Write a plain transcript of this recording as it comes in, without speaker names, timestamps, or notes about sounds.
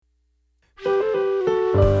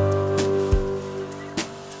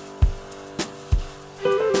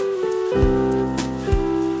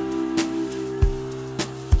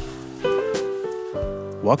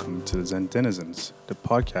Welcome to the Zendenizens, the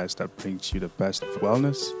podcast that brings you the best of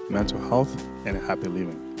wellness, mental health, and happy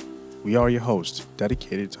living. We are your hosts,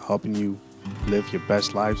 dedicated to helping you live your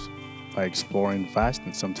best lives by exploring vast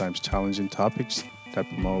and sometimes challenging topics that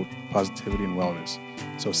promote positivity and wellness.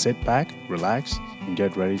 So sit back, relax, and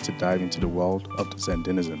get ready to dive into the world of the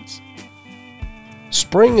Zendenizens.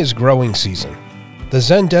 Spring is growing season. The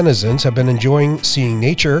Zendenizens have been enjoying seeing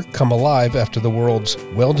nature come alive after the world's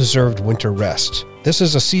well-deserved winter rest. This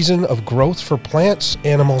is a season of growth for plants,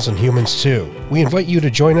 animals, and humans too. We invite you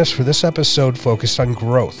to join us for this episode focused on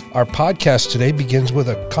growth. Our podcast today begins with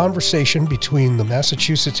a conversation between the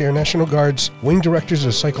Massachusetts Air National Guard's Wing Directors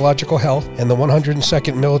of Psychological Health and the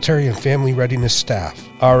 102nd Military and Family Readiness staff.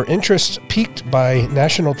 Our interest piqued by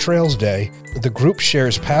National Trails Day, the group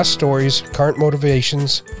shares past stories, current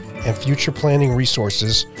motivations, and future planning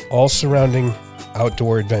resources, all surrounding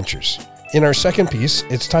outdoor adventures. In our second piece,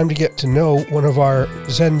 it's time to get to know one of our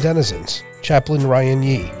Zendenizens, Chaplain Ryan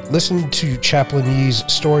Yi. Listen to Chaplain Yi's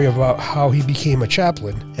story about how he became a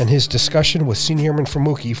chaplain and his discussion with Senior Airman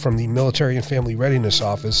Fomuki from the Military and Family Readiness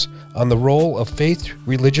Office on the role of faith,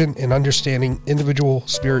 religion, and understanding individual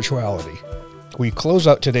spirituality. We close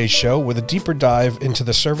out today's show with a deeper dive into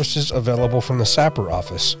the services available from the SAPR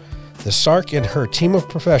Office. The SARC and her team of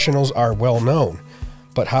professionals are well known,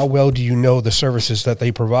 but how well do you know the services that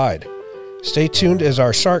they provide? Stay tuned as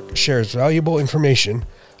our SARC shares valuable information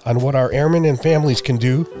on what our airmen and families can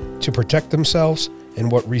do to protect themselves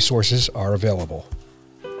and what resources are available.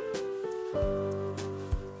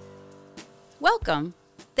 Welcome.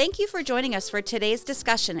 Thank you for joining us for today's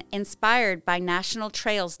discussion inspired by National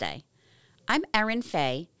Trails Day. I'm Erin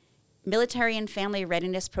Fay, Military and Family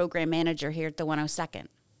Readiness Program Manager here at the 102nd.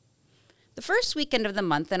 The first weekend of the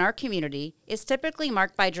month in our community is typically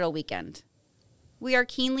marked by Drill Weekend. We are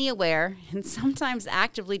keenly aware and sometimes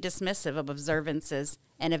actively dismissive of observances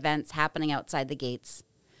and events happening outside the gates.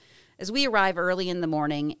 As we arrive early in the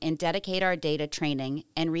morning and dedicate our day to training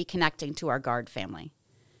and reconnecting to our Guard family.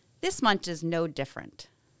 This month is no different.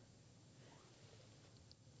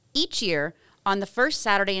 Each year, on the first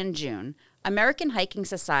Saturday in June, American Hiking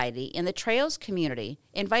Society and the Trails community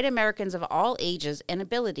invite Americans of all ages and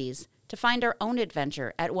abilities to find our own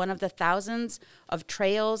adventure at one of the thousands of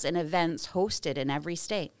trails and events hosted in every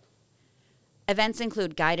state. Events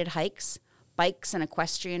include guided hikes, bikes and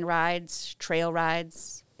equestrian rides, trail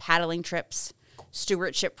rides, paddling trips,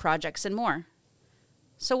 stewardship projects, and more.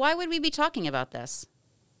 So why would we be talking about this?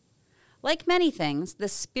 Like many things, the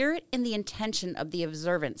spirit and the intention of the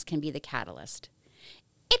observance can be the catalyst.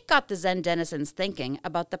 It got the Zendenizens thinking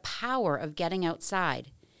about the power of getting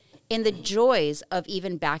outside and the joys of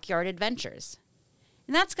even backyard adventures.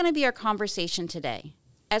 And that's going to be our conversation today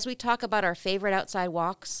as we talk about our favorite outside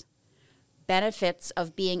walks, benefits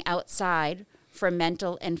of being outside for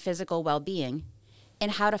mental and physical well-being,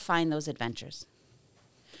 and how to find those adventures.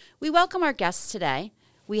 We welcome our guests today.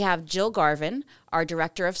 We have Jill Garvin, our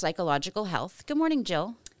Director of Psychological Health. Good morning,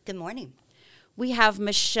 Jill. Good morning. We have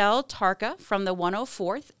Michelle Tarka from the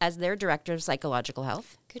 104th as their Director of Psychological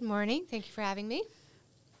Health. Good morning. Thank you for having me.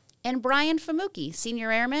 And Brian Fomuki,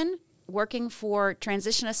 Senior Airman, working for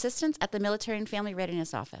Transition Assistance at the Military and Family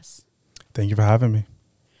Readiness Office. Thank you for having me.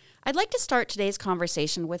 I'd like to start today's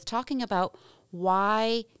conversation with talking about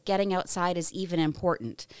why getting outside is even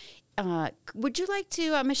important. Would you like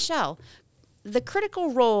to, Michelle, the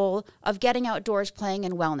critical role of getting outdoors, playing,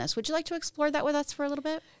 and wellness, would you like to explore that with us for a little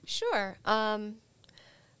bit? Sure. Hello,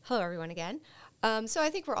 everyone, again. So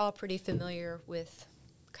I think we're all pretty familiar with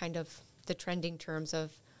kind of the trending terms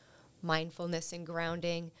of mindfulness and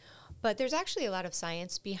grounding, but there's actually a lot of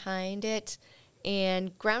science behind it,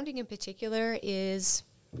 and grounding in particular is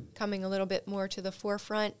coming a little bit more to the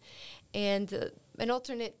forefront, and an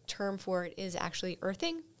alternate term for it is actually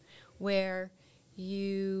earthing, where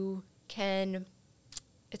you can,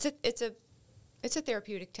 it's a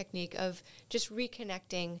therapeutic technique of just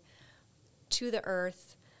reconnecting to the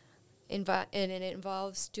earth, and it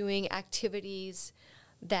involves doing activities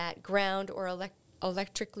that ground or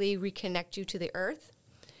electrically reconnect you to the earth.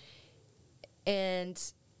 And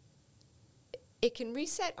it can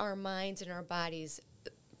reset our minds and our bodies.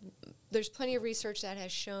 There's plenty of research that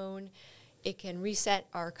has shown it can reset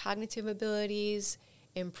our cognitive abilities,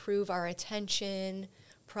 improve our attention,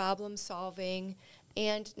 problem solving,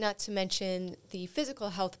 and not to mention the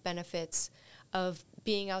physical health benefits of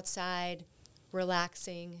being outside,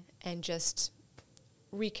 relaxing, and just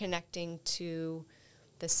reconnecting to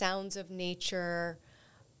the sounds of nature,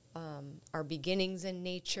 our beginnings in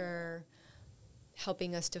nature,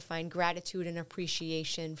 helping us to find gratitude and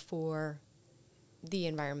appreciation for the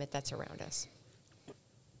environment that's around us.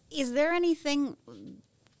 Is there anything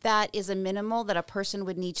that is a minimal that a person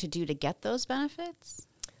would need to do to get those benefits?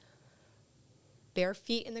 Bare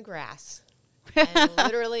feet in the grass and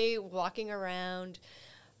literally walking around.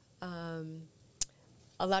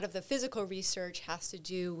 A lot of the physical research has to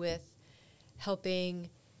do with helping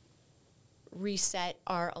reset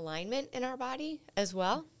our alignment in our body as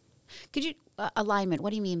well. Could you, alignment,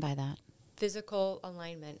 what do you mean by that? Physical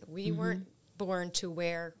alignment. We weren't born to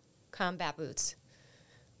wear combat boots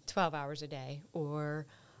 12 hours a day or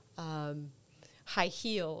high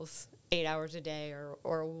heels 8 hours a day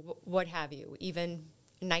or what have you, even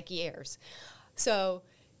Nike Airs. So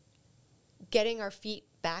getting our feet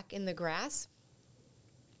back in the grass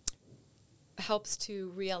helps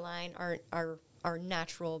to realign our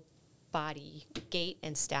natural body gait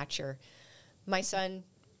and stature. My son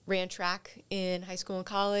ran track in high school and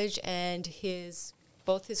college, and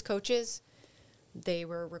both his coaches, they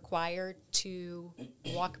were required to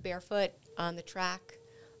walk barefoot on the track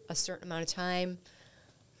a certain amount of time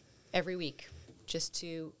every week just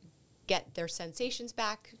to get their sensations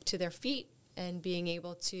back to their feet and being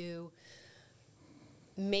able to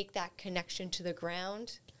make that connection to the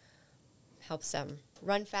ground helps them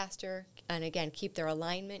run faster and, again, keep their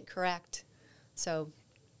alignment correct. So,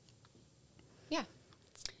 yeah.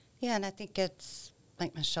 Yeah, and I think it's,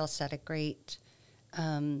 like Michelle said, a great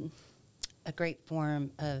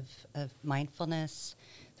form of mindfulness.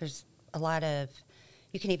 There's a lot of,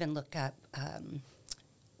 you can even look up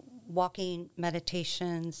walking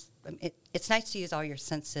meditations. It's nice to use all your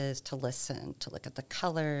senses to listen, to look at the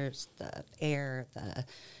colors, the air,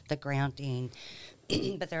 the grounding.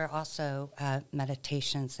 But there are also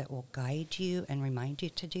meditations that will guide you and remind you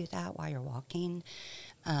to do that while you're walking.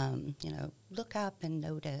 Look up and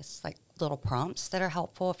notice, like, little prompts that are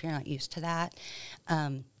helpful if you're not used to that.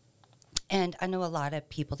 And I know a lot of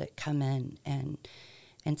people that come in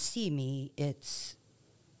and see me,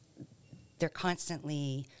 they're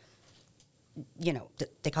constantly,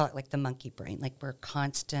 they call it like the monkey brain. Like, we're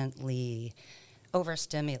constantly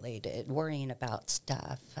overstimulated, worrying about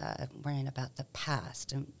stuff, worrying about the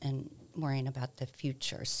past and worrying about the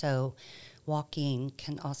future. So walking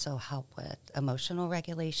can also help with emotional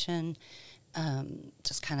regulation,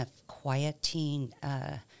 just kind of quieting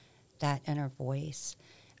that inner voice.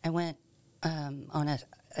 I went on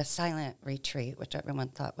a silent retreat, which everyone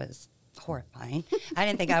thought was horrifying. I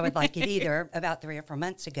didn't think I would like it either, about 3 or 4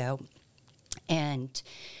 months ago. And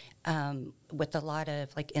with a lot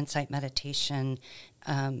of, like, insight meditation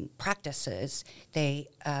practices, they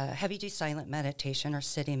have you do silent meditation or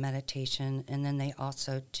sitting meditation, and then they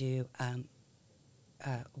also do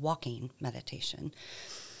walking meditation,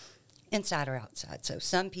 inside or outside. So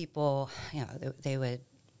some people, they would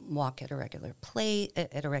walk at a regular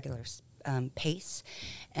pace,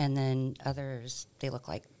 and then others, they look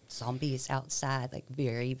like zombies outside, like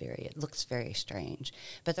very, very, it looks very strange.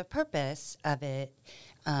 But the purpose of it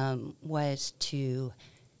was to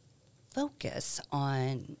focus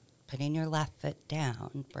on putting your left foot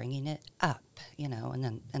down, bringing it up, and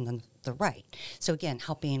then the right. So again,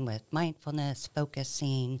 helping with mindfulness,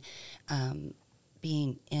 focusing,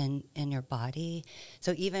 being in your body.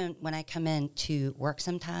 So even when I come in to work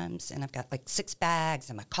sometimes, and I've got like 6 bags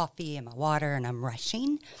and my coffee and my water, and I'm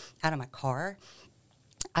rushing out of my car,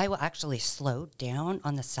 I will actually slow down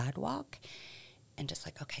on the sidewalk and just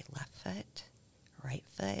like, okay, left foot, right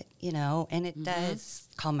foot, and it does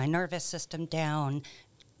calm my nervous system down,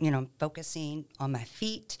 focusing on my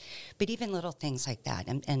feet, but even little things like that.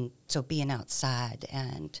 And so being outside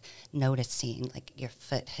and noticing, like, your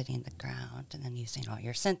foot hitting the ground and then using all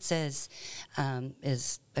your senses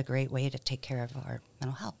is a great way to take care of our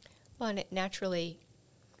mental health. Well, and it naturally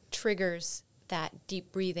triggers that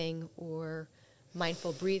deep breathing or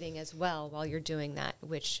mindful breathing as well while you're doing that,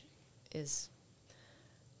 which is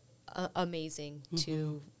amazing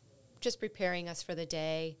to just preparing us for the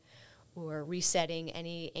day or resetting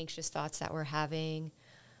any anxious thoughts that we're having.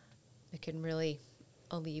 It can really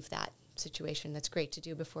alleviate that situation. That's great to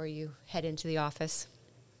do before you head into the office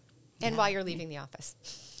and while you're leaving the office.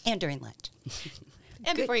 And during lunch.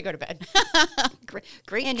 And before you go to bed.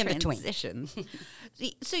 Great and transition.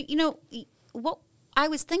 So, what I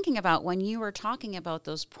was thinking about when you were talking about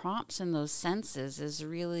those prompts and those senses is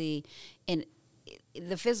really in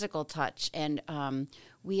the physical touch. And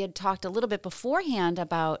we had talked a little bit beforehand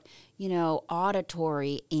about,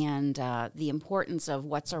 auditory and the importance of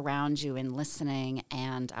what's around you and listening.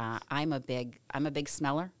 And I'm a big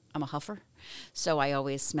smeller. I'm a huffer. So I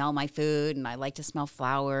always smell my food, and I like to smell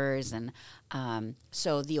flowers. And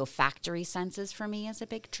so the olfactory senses for me is a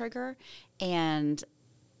big trigger. And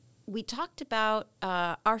we talked about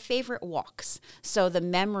our favorite walks. So the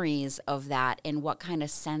memories of that and what kind of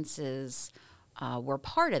senses were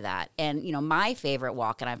part of that. And, my favorite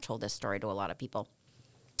walk, and I've told this story to a lot of people,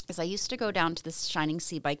 is I used to go down to this Shining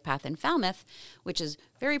Sea bike path in Falmouth, which is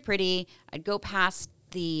very pretty. I'd go past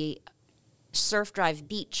the Surf Drive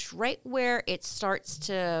Beach, right where it starts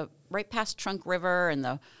to, right past Trunk River, and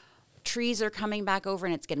the trees are coming back over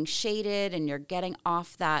and it's getting shaded and you're getting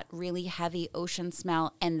off that really heavy ocean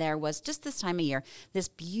smell. And there was, just this time of year, this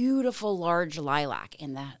beautiful large lilac,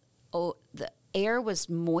 and the air was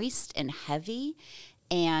moist and heavy,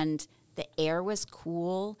 and the air was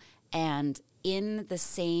cool, and in the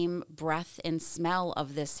same breath and smell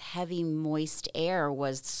of this heavy, moist air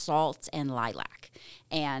was salt and lilac.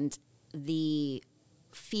 And the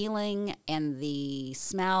feeling and the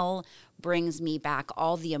smell brings me back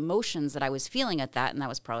all the emotions that I was feeling at that. And that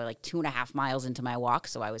was probably like 2.5 miles into my walk.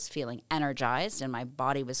 So I was feeling energized and my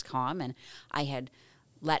body was calm, and I had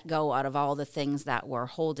let go out of all the things that were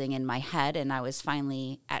holding in my head. And I was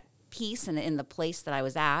finally at peace and in the place that I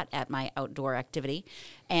was at my outdoor activity.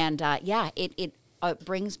 And it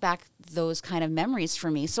brings back those kind of memories for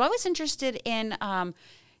me. So I was interested in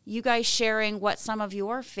you guys sharing what some of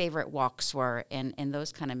your favorite walks were and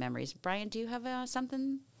those kind of memories. Brian, do you have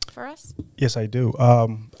something for us? Yes, I do.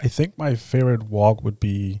 I think my favorite walk would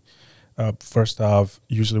be, first off,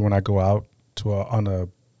 usually when I go out on a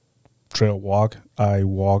trail walk, I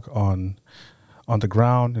walk on the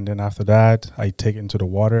ground, and then after that I take it into the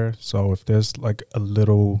water. So if there's like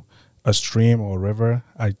a stream or a river,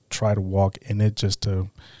 I try to walk in it just to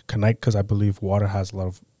connect, because I believe water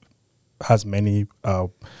has many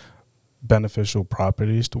beneficial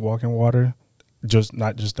properties to walk in water,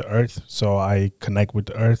 not just the earth. So I connect with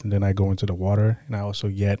the earth, and then I go into the water, and I also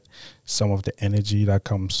get some of the energy that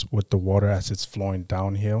comes with the water as it's flowing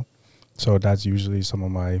downhill. So that's usually some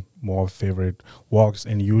of my more favorite walks.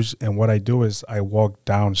 And what I do is I walk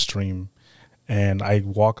downstream, and I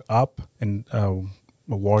walk up and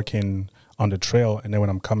walking on the trail. And then when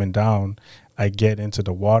I'm coming down, I get into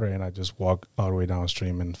the water and I just walk all the way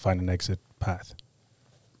downstream and find an exit path.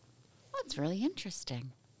 That's really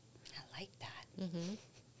interesting. I like that. Mm-hmm.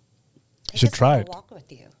 You should try it. Walk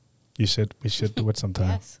with you. We should do it sometime.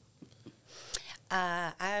 Yes.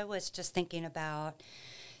 I was just thinking about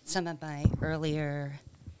some of my earlier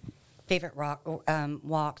favorite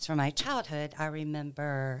walks from my childhood. I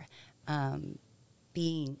remember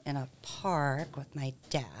being in a park with my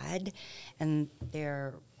dad, and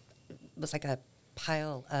there was like a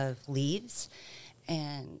pile of leaves.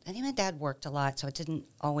 And I think my dad worked a lot, so I didn't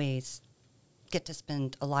always get to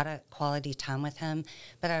spend a lot of quality time with him.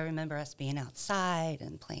 But I remember us being outside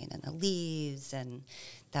and playing in the leaves, and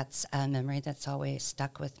that's a memory that's always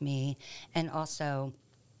stuck with me. And also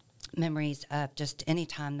memories of just any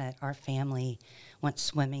time that our family went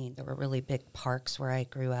swimming. There were really big parks where I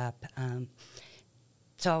grew up.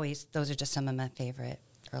 Those are just some of my favorite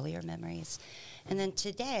earlier memories. And then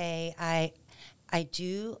today, I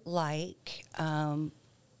do like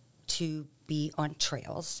to be on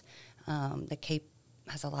trails. The Cape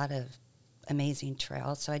has a lot of amazing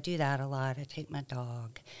trails, so I do that a lot. I take my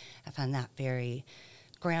dog. I find that very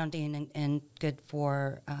grounding and good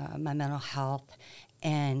for my mental health,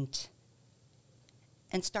 and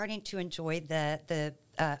starting to enjoy the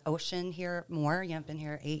ocean here more. I've been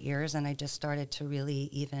here 8 years, and I just started to really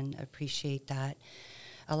even appreciate that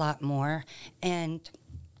a lot more. And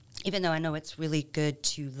even though I know it's really good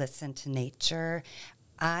to listen to nature,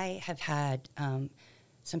 I have had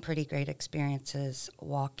some pretty great experiences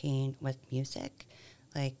walking with music.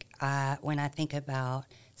 Like when I think about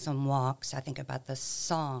some walks, I think about the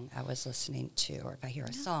song I was listening to, or if I hear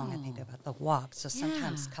a song, I think about the walk. So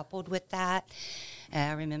sometimes coupled with that,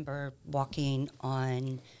 I remember walking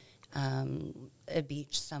on a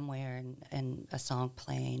beach somewhere and a song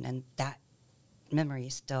playing, and that memory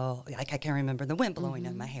is still, like I can remember the wind blowing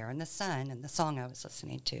in my hair and the sun and the song I was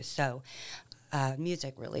listening to. So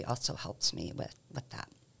music really also helps me with that.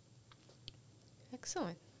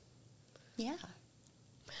 Excellent. Yeah.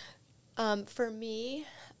 For me,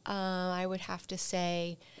 I would have to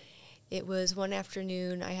say it was one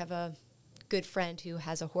afternoon. I have a good friend who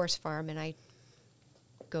has a horse farm, and I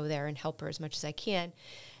go there and help her as much as I can.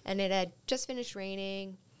 And it had just finished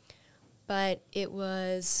raining, but it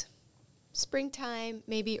was springtime,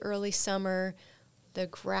 maybe early summer. The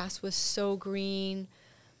grass was so green.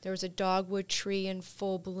 There was a dogwood tree in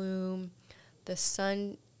full bloom. The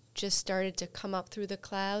sun just started to come up through the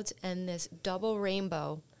clouds, and this double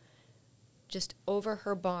rainbow just over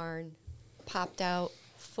her barn popped out,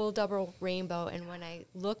 full double rainbow. And when I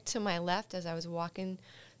looked to my left as I was walking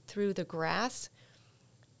through the grass,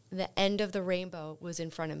 the end of the rainbow was in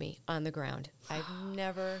front of me on the ground. I've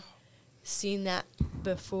never seen that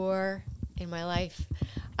before in my life.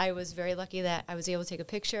 I was very lucky that I was able to take a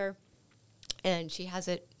picture, and she has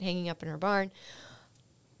it hanging up in her barn.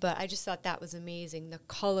 But I just thought that was amazing. The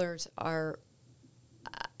colors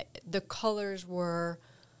were,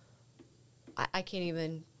 I can't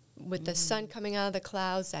even, with the sun coming out of the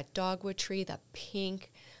clouds, that dogwood tree, the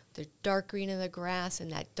pink, the dark green of the grass,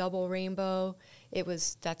 and that double rainbow.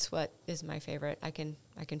 That's what is my favorite. I can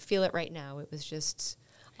feel it right now. It was just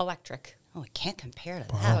electric. Oh, I can't compare to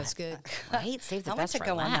That that. was good. Right? Save the I want best to for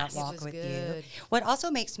go on that last. walk It was with good. you. What also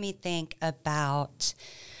makes me think about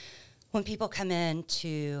when people come in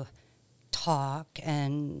to talk,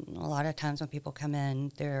 and a lot of times when people come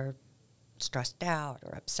in, they're stressed out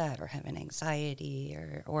or upset or having anxiety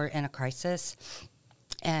or in a crisis.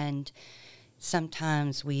 And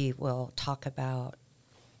sometimes we will talk about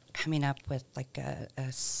coming up with like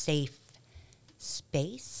a safe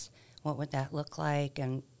space. What would that look like?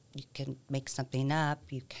 And you can make something up.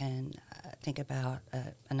 You can think about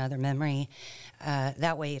another memory.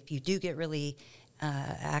 That way, if you do get really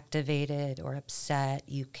activated or upset,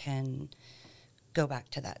 you can go back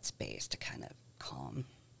to that space to kind of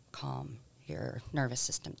calm your nervous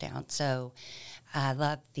system down. So I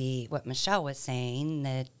love what Michelle was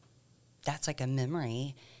saying, that's like a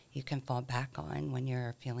memory you can fall back on when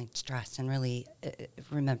you're feeling stressed, and really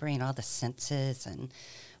remembering all the senses and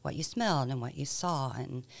what you smelled and what you saw.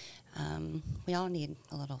 And we all need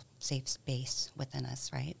a little safe space within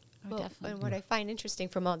us, right? Oh, Well, definitely. and what I find interesting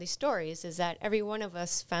from all these stories is that every one of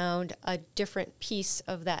us found a different piece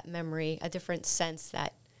of that memory, a different sense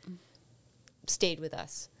that stayed with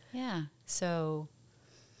us. Yeah. So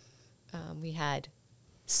we had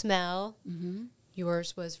smell. Mm-hmm.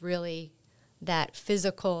 Yours was really that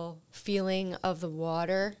physical feeling of the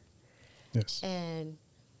water. Yes. And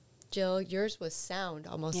Jill, yours was sound,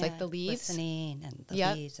 almost like the leaves. Listening and the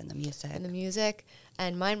Yep. leaves and the music. And the music,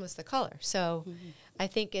 and mine was the color. So I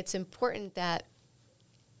think it's important that,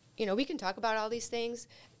 we can talk about all these things,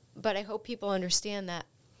 but I hope people understand that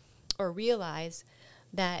or realize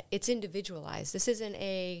that it's individualized. This isn't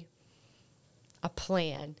a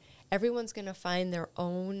plan. Everyone's going to find their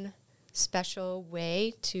own special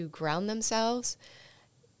way to ground themselves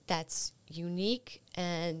that's unique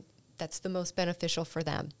and that's the most beneficial for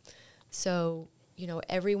them. So,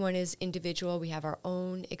 everyone is individual. We have our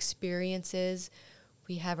own experiences.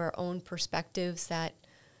 We have our own perspectives that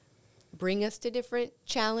bring us to different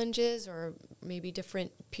challenges or maybe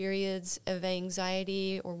different periods of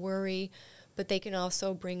anxiety or worry, but they can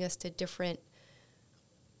also bring us to different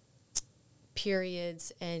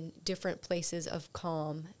periods and different places of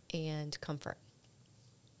calm and comfort.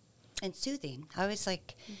 And soothing. I always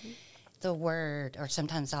like the word, or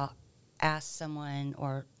sometimes I'll ask someone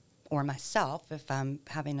or myself, if I'm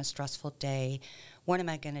having a stressful day, what am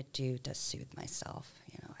I going to do to soothe myself,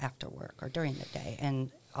 after work or during the day?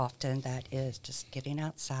 And often that is just getting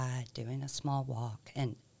outside, doing a small walk,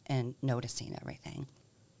 and noticing everything.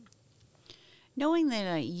 Knowing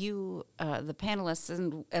that you, the panelists,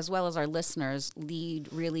 and as well as our listeners, lead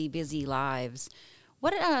really busy lives,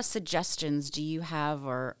 what suggestions do you have,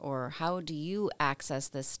 or how do you access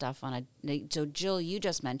this stuff so Jill, you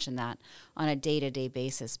just mentioned that on a day-to-day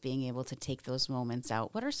basis, being able to take those moments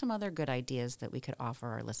out. What are some other good ideas that we could offer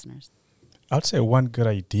our listeners? I'd say one good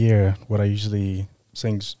idea, what I usually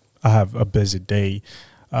think, I have a busy day,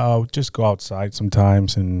 I'll just go outside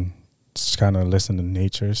sometimes and just kind of listen to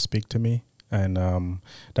nature speak to me. And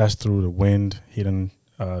that's through the wind hitting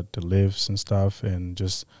the leaves and stuff, and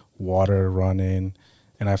just water running.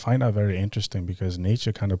 And I find that very interesting because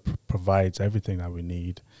nature kind of provides everything that we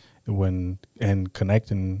need and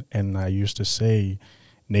connecting. And I used to say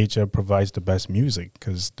nature provides the best music,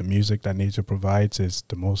 because the music that nature provides is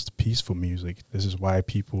the most peaceful music. This is why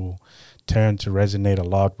people tend to resonate a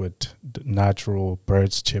lot with the natural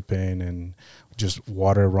birds chirping and just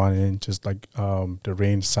water running, just like the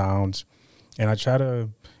rain sounds. And I try to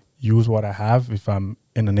use what I have. If I'm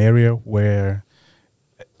in an area where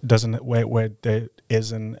there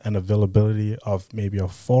isn't an availability of maybe a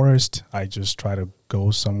forest, I just try to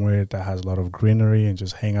go somewhere that has a lot of greenery and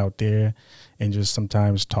just hang out there and just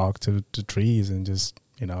sometimes talk to the trees and just,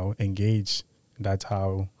 engage. That's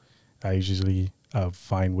how I usually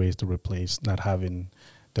find ways to replace not having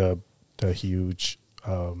the huge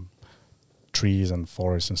trees and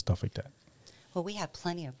forests and stuff like that. Well, we have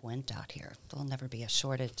plenty of wind out here. There'll never be a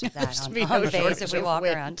shortage of that on be the no days that shortage we of walk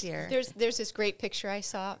wind. around here. There's this great picture I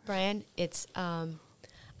saw, Brian. It's a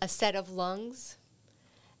set of lungs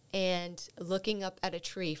and looking up at a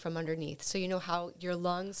tree from underneath. So you know how your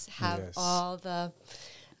lungs have Yes. all the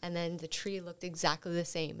and then the tree looked exactly the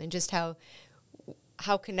same, and just how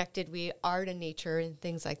connected we are to nature and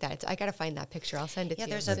things like that. I got to find that picture. I'll send it to you.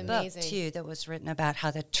 There's It's a amazing. book, too, that was written about how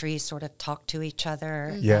the trees sort of talk to each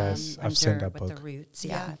other. Yes, I've seen that with book. the roots.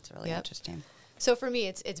 Yeah. Yeah, it's really interesting. So for me,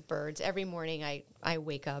 it's birds. Every morning I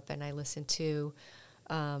wake up and I listen to,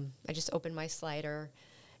 I just open my slider,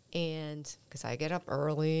 and because I get up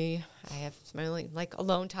early, I have my like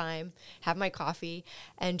alone time, have my coffee,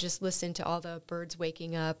 and just listen to all the birds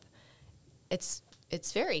waking up. It's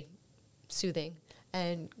very soothing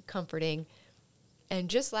and comforting. And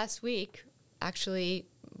just last week, actually,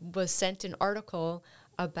 was sent an article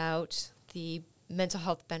about the mental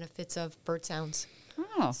health benefits of bird sounds.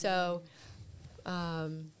 Oh. So,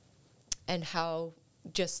 and how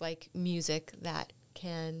just like music that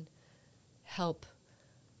can help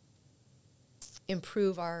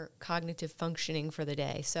improve our cognitive functioning for the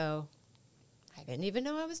day. So I didn't even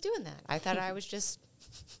know I was doing that. I thought I was just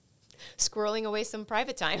squirreling away some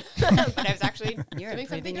private time, but I was actually You're doing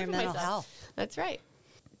something improving your good for mental myself. health. That's right.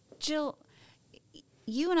 Jill,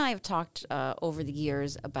 you and I have talked over the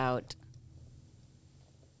years about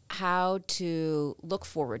how to look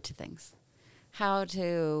forward to things, how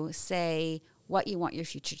to say what you want your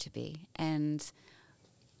future to be, and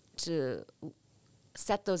to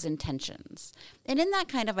set those intentions. And in that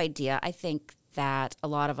kind of idea, I think that a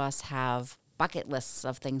lot of us have bucket lists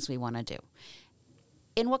of things we want to do.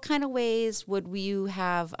 In what kind of ways would you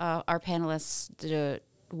have our panelists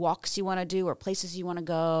walks you want to do, or places you want to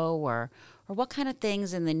go, or what kind of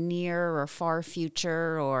things in the near or far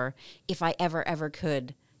future, or if I ever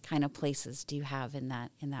could kind of places do you have in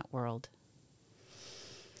that world?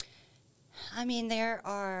 I mean, there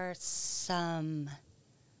are some.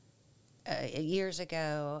 Years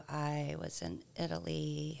ago, I was in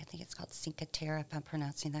Italy. I think it's called Cinque Terre, if I'm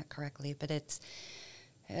pronouncing that correctly. But it's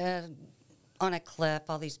on a cliff,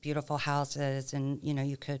 all these beautiful houses, and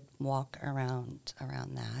you could walk around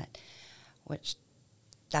that, which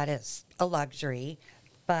that is a luxury.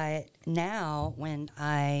 But now,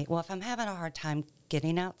 if I'm having a hard time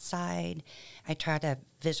getting outside, I try to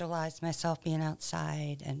visualize myself being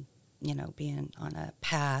outside and being on a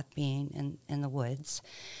path, being in the woods.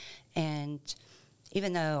 And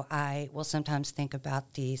even though I will sometimes think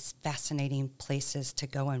about these fascinating places to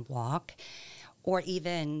go and walk, or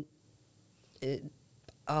even I'm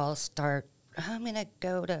going to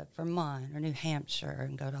go to Vermont or New Hampshire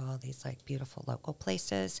and go to all these beautiful local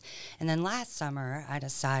places. And then last summer, I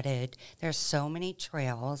decided there's so many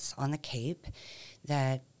trails on the Cape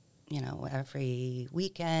that every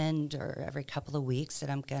weekend or every couple of weeks that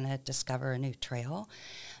I'm going to discover a new trail.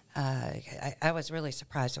 I was really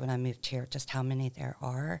surprised when I moved here just how many there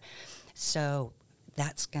are. So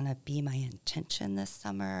that's going to be my intention this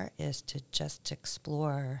summer, is to just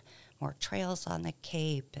explore more trails on the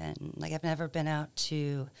Cape. And I've never been out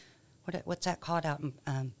to, what's that called out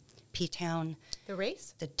in P-Town? The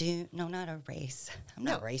race? The dune? No, not a race. I'm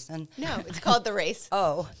not racing. No, it's called the race.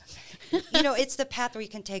 Oh, it's the path where you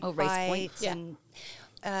can take Race Point? bikes and.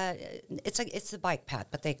 It's the bike path,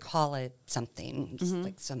 but they call it something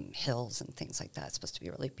like some hills and things like that. It's supposed to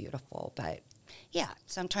be really beautiful, but yeah.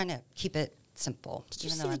 So I'm trying to keep it simple. Did you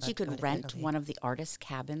see that you could rent one of the artist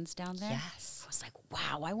cabins down there? Yes. I was like,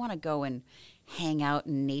 wow, I want to go and hang out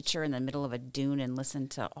in nature in the middle of a dune and listen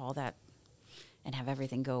to all that and have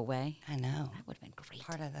everything go away. I know. That would have been great.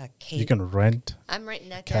 Part of the Cape. You can rent. I'm writing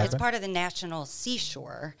that Cabin? down. It's part of the National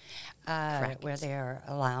Seashore, Correct. where they're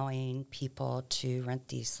allowing people to rent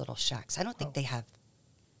these little shacks. I don't think they have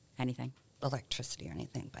Anything? electricity or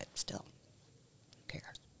anything, but still, who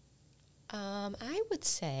cares? I would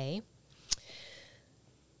say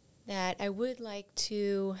that I would like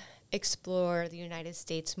to explore the United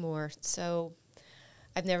States more. So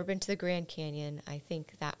I've never been to the Grand Canyon. I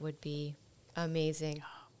think that would be amazing.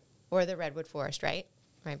 Or the Redwood Forest, right?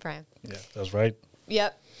 Right, Brian? Yeah, that's right.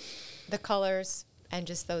 Yep. The colors and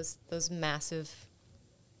just those massive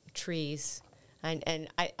trees. And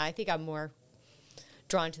I think I'm more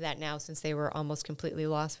drawn to that now, since they were almost completely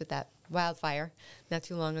lost with that wildfire not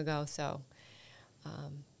too long ago. So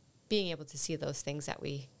being able to see those things that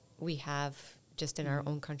we have just in our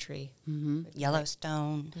own country. Mm-hmm.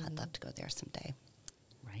 Yellowstone. I'd love to go there someday.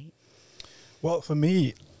 Right. Well, for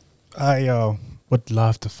me, I would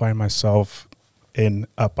love to find myself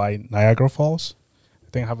up by Niagara Falls. I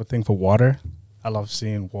think I have a thing for water. I love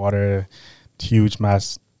seeing water, huge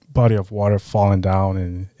mass body of water falling down,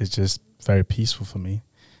 and it's just very peaceful for me.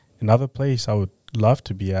 Another place I would love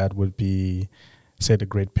to be at would be, say, the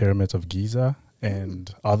Great Pyramids of Giza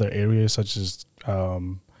and other areas such as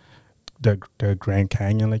the Grand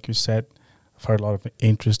Canyon, like you said. I've heard a lot of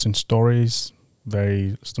interesting stories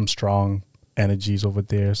some strong energies over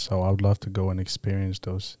there. So I would love to go and experience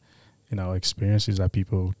those, experiences that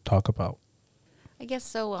people talk about. I guess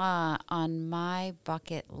so. On my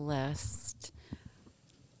bucket list,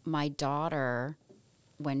 my daughter,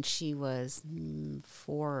 when she was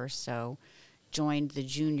 4 or so, joined the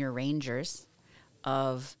Junior Rangers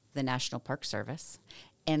of the National Park Service.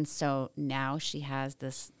 And so now she has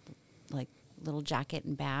this like little jacket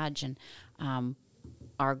and badge. And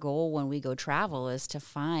our goal when we go travel is to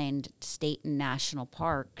find state and national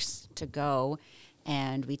parks to go.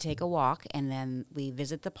 And we take a walk, and then we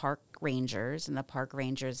visit the park rangers, and the park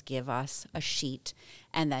rangers give us a sheet.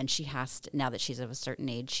 And then she has to, now that she's of a certain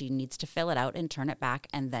age, she needs to fill it out and turn it back.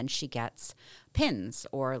 And then she gets pins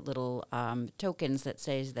or little tokens that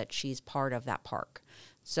says that she's part of that park.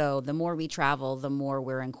 So the more we travel, the more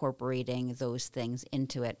we're incorporating those things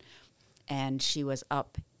into it. And she was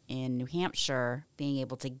up in New Hampshire being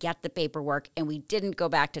able to get the paperwork, and we didn't go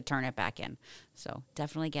back to turn it back in. So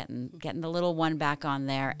definitely getting the little one back on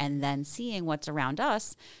there, and then seeing what's around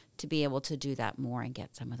us to be able to do that more and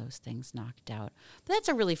get some of those things knocked out. But that's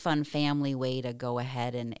a really fun family way to go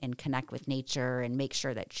ahead and connect with nature and make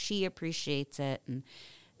sure that she appreciates it and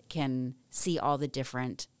can see all the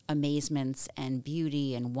different amazements and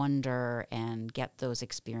beauty and wonder and get those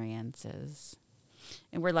experiences.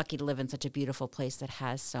 And we're lucky to live in such a beautiful place that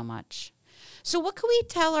has so much. So what can we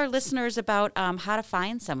tell our listeners about how to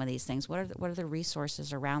find some of these things? What are the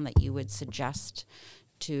resources around that you would suggest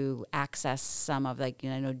to access some of, like,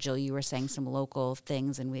 I know, Jill, you were saying some local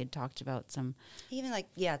things, and we had talked about some. Even the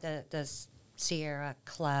SrA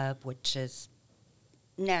Club, which is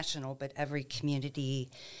national, but every community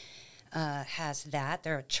has that.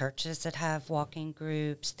 There are churches that have walking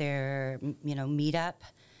groups. There are, meetup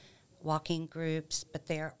walking groups, but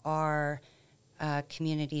there are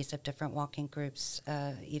communities of different walking groups,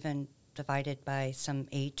 even divided by some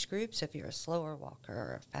age groups, if you're a slower walker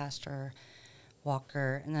or a faster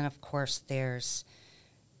walker. And then, of course, there's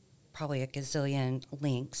probably a gazillion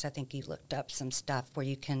links. I think you looked up some stuff where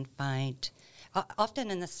you can find, often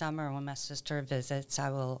in the summer when my sister visits, I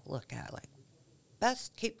will look at, like,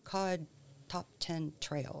 best Cape Cod top 10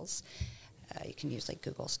 trails. You can use, like,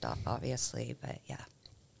 Google stuff, obviously, but yeah.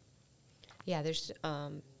 Yeah, there's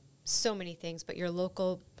so many things, but your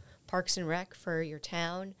local Parks and Rec for your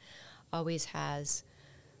town always has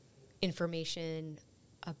information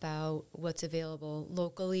about what's available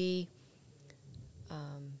locally.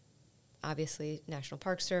 Obviously, National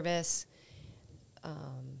Park Service,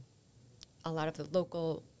 a lot of the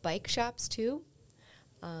local bike shops, too.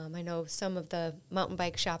 I know some of the mountain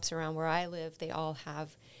bike shops around where I live, they all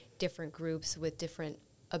have different groups with different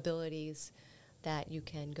abilities that you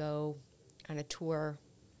can go on a tour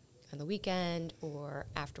on the weekend or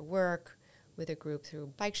after work with a group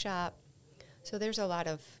through bike shop. So there's a lot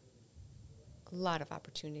of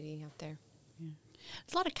opportunity out there. Yeah.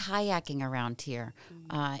 There's a lot of kayaking around here,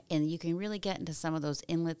 and you can really get into some of those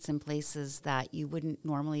inlets and places that you wouldn't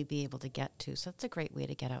normally be able to get to. So that's a great way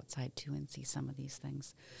to get outside, too, and see some of these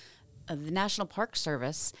things. The National Park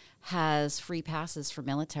Service has free passes for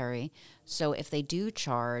military. So if they do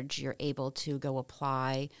charge, you're able to go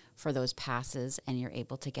apply for those passes, and you're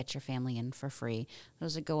able to get your family in for free.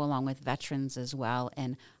 Those that go along with veterans as well.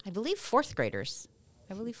 And I believe fourth graders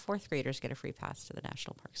get a free pass to the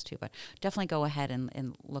national parks too. But definitely go ahead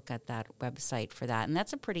and look at that website for that. And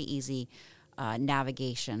that's a pretty easy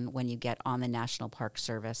navigation when you get on the National Park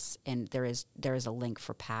Service. And there is a link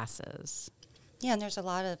for passes. Yeah, and there's a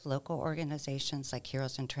lot of local organizations like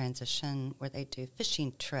Heroes in Transition where they do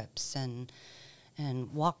fishing trips and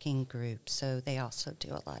walking groups. So they also do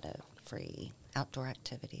a lot of free outdoor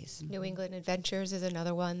activities. New England Adventures is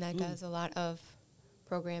another one that does a lot of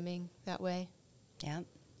programming that way. Yeah.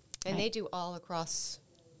 And they do all across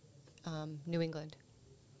New England.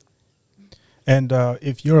 And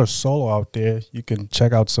if you're a solo out there, you can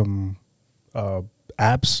check out some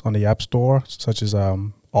apps on the App Store, such as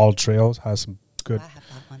All Trails has some good I have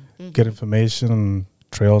that one. good information on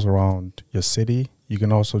trails around your city. You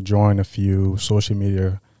can also join a few social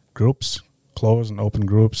media groups, closed and open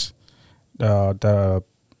groups that are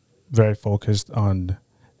very focused on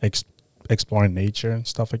exploring nature and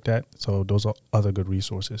stuff like that. So those are other good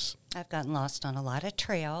resources. I've gotten lost on a lot of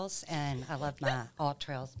trails, and I love my All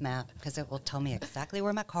Trails map because it will tell me exactly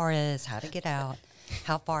where my car is, how to get out,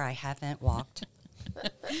 how far I haven't walked.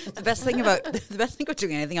 The best thing about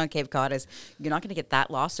doing anything on Cape Cod is you're not going to get that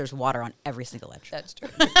lost. There's water on every single edge. That's true.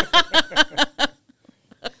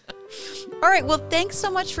 All right. Well, thanks so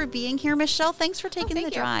much for being here, Michelle. Thanks for taking the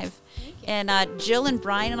drive. And Jill and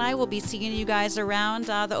Brian and I will be seeing you guys around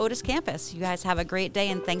the Otis campus. You guys have a great day,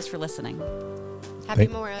 and thanks for listening. Happy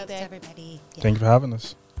Memorial Day. Thanks, everybody. Yeah. Thank you for having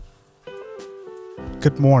us.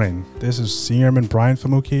 Good morning. This is Airman Ryan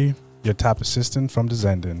Fomuki, your TAP assistant from the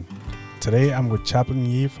Zenden. Today I'm with Chaplain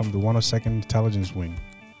Yi from the 102nd Intelligence Wing.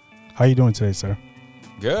 How are you doing today, sir?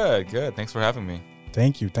 Good. Thanks for having me.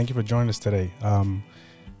 Thank you for joining us today.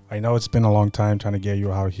 I know it's been a long time trying to get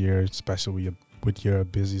you out here, especially with your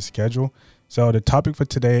busy schedule. So the topic for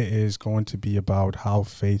today is going to be about how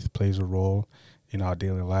faith plays a role in our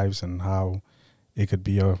daily lives and how it could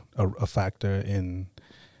be a factor in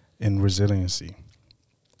resiliency.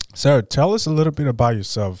 Sir, tell us a little bit about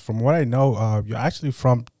yourself. From what I know, you're actually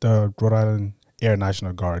from the Rhode Island Air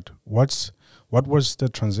National Guard. What was the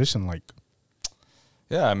transition like?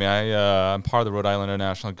 Yeah, I mean, I'm part of the Rhode Island Air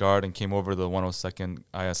National Guard and came over to the 102nd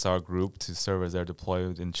ISR group to serve as their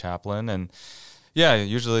deployed in chaplain. And yeah,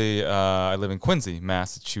 usually I live in Quincy,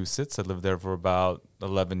 Massachusetts. I lived there for about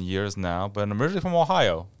 11 years now, but I'm originally from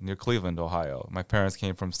Ohio, near Cleveland, Ohio. My parents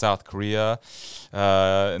came from South Korea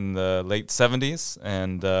in the late 70s,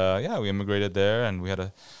 and we immigrated there, and we had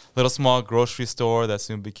a little small grocery store that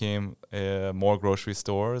soon became more grocery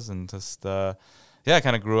stores, and just, I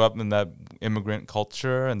kind of grew up in that immigrant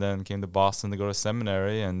culture, and then came to Boston to go to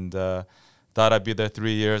seminary, and thought I'd be there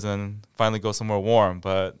 3 years and finally go somewhere warm,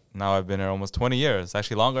 but now I've been here almost 20 years.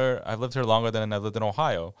 Actually, longer. I've lived here longer than I've lived in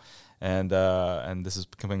Ohio, and this is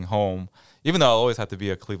coming home. Even though I'll always have to be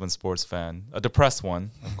a Cleveland sports fan, a depressed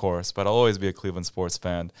one, of course, but I'll always be a Cleveland sports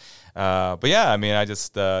fan. But yeah, I mean, I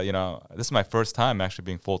just this is my first time actually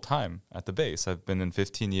being full time at the base. I've been in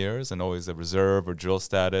 15 years and always a reserve or drill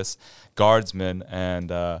status, guardsman,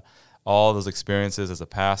 and all those experiences as a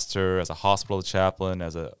pastor, as a hospital chaplain,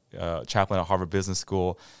 as a chaplain at Harvard Business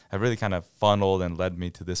School have really kind of funneled and led me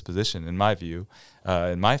to this position, in my view,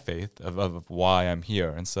 in my faith of why I'm here.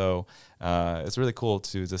 And so it's really cool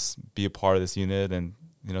to just be a part of this unit and,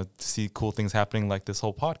 to see cool things happening like this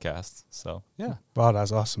whole podcast. So, yeah. Wow,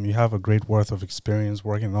 that's awesome. You have a great worth of experience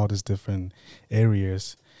working in all these different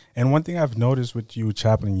areas. And one thing I've noticed with you,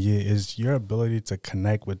 Chaplain Yi, is your ability to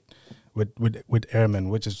connect with airmen,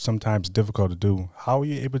 which is sometimes difficult to do. How are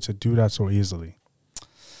you able to do that so easily?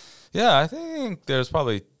 Yeah, I think there's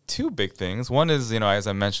probably two big things. One is, as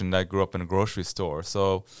I mentioned, I grew up in a grocery store.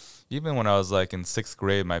 So even when I was like in 6th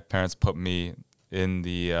grade, my parents put me in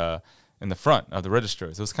the front of the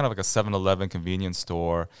registers. It was kind of like a 7-Eleven convenience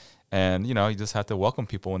store. And, you just had to welcome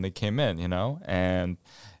people when they came in,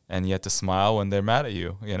 and you had to smile when they're mad at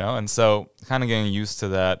you, And so kind of getting used to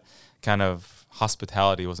that kind of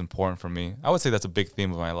hospitality was important for me. I would say that's a big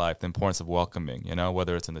theme of my life, the importance of welcoming,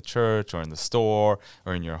 whether it's in the church or in the store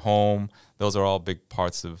or in your home. Those are all big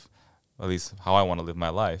parts of at least how I want to live my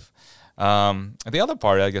life. The other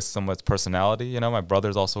part, I guess, somewhat personality. My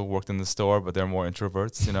brothers also worked in the store, but they're more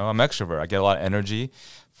introverts. I'm extrovert. I get a lot of energy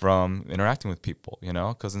from interacting with people,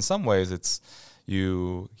 because in some ways it's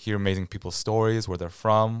you hear amazing people's stories, where they're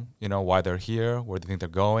from, why they're here, where they think they're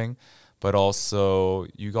going. But also,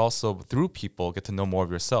 you also, through people, get to know more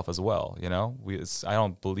of yourself as well, I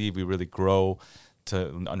don't believe we really grow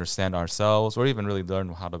to understand ourselves or even really learn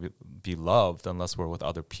how to be loved unless we're with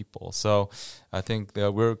other people. So I think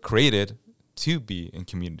that we're created to be in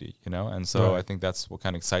community, And so I think that's what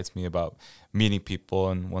kind of excites me about meeting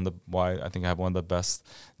people and why I think I have one of the best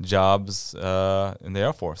jobs in the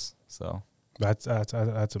Air Force. So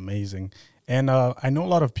that's amazing. And I know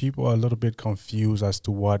a lot of people are a little bit confused as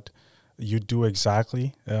to what you do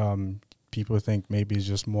exactly. People think maybe it's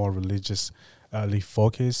just more religiously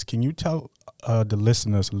focused. Can you tell the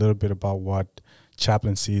listeners a little bit about what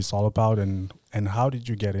chaplaincy is all about and how did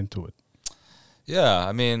you get into it? Yeah,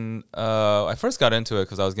 I mean, I first got into it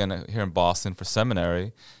because I was getting here in Boston for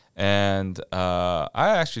seminary, and I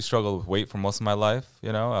actually struggled with weight for most of my life.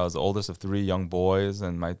 I was the oldest of 3 young boys,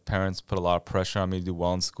 and my parents put a lot of pressure on me to do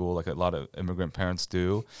well in school, like a lot of immigrant parents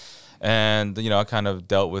do. And, I kind of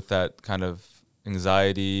dealt with that kind of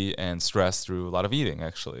anxiety and stress through a lot of eating,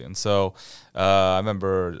 actually. And so I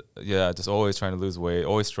remember, just always trying to lose weight,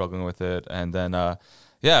 always struggling with it. And then,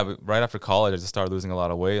 right after college, I just started losing a lot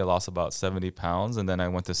of weight. I lost about 70 pounds. And then I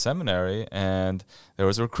went to seminary, and there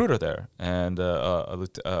was a recruiter there, and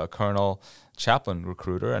a colonel chaplain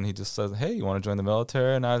recruiter. And he just said, hey, you want to join the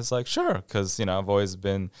military? And I was like, sure, because, I've always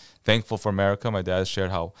been thankful for America. My dad shared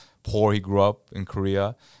how poor he grew up in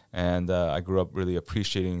Korea. And I grew up really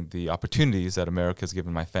appreciating the opportunities that America has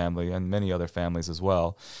given my family and many other families as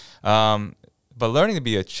well. But learning to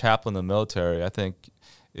be a chaplain in the military, I think,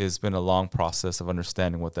 has been a long process of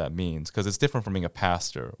understanding what that means, because it's different from being a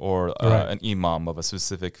pastor or an imam of a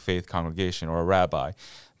specific faith congregation or a rabbi.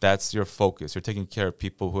 that's your focus. You're taking care of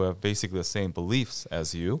people who have basically the same beliefs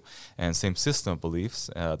as you and same system of beliefs,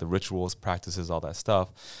 the rituals, practices, all that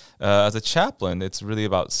stuff. As a chaplain, it's really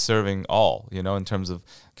about serving all, in terms of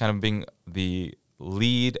kind of being the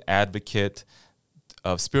lead advocate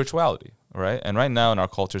of spirituality, right? And right now in our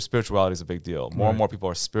culture, spirituality is a big deal. More and more people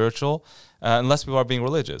are spiritual, and less people are being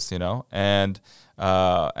religious, and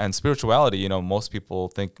spirituality, most people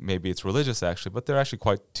think maybe it's religious actually, but they're actually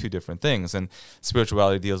quite two different things. And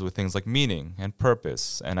spirituality deals with things like meaning and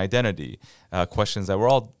purpose and identity, questions that we're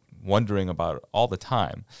all wondering about all the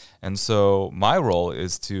time. And so my role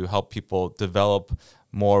is to help people develop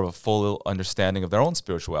more of a full understanding of their own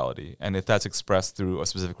spirituality. And if that's expressed through a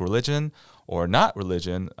specific religion or not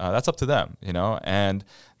religion, that's up to them, And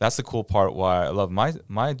that's the cool part why I love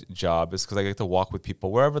my job, is because I get to walk with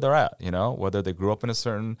people wherever they're at, whether they grew up in a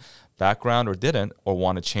certain background or didn't, or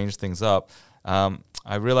want to change things up.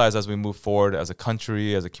 I realize as we move forward as a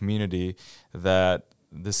country, as a community, that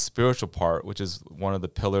this spiritual part, which is one of the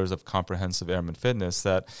pillars of comprehensive Airmen fitness,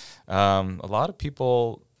 that a lot of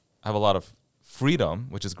people have a lot of freedom,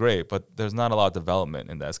 which is great, but there's not a lot of development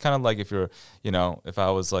in that. It's kind of like if you're, if I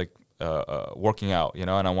was like working out, and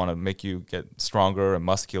I want to make you get stronger and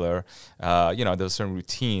muscular, there's a certain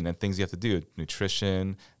routine and things you have to do,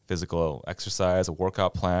 nutrition, physical exercise, a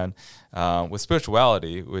workout plan. With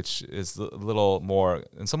spirituality, which is a little more,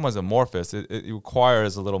 in some ways amorphous, it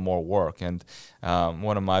requires a little more work. And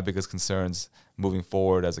one of my biggest concerns moving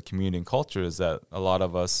forward as a community and culture is that a lot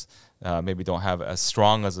of us maybe don't have as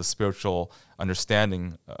strong as a spiritual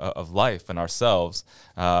understanding of life and ourselves,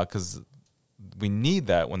 because we need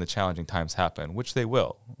that when the challenging times happen, which they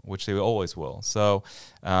always will. So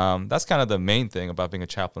that's kind of the main thing about being a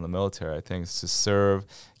chaplain in the military, I think, is to serve,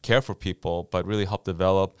 care for people, but really help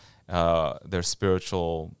develop their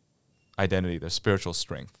spiritual identity, their spiritual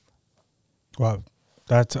strength. Wow.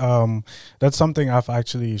 That's something I've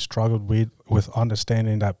actually struggled with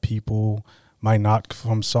understanding that people might not,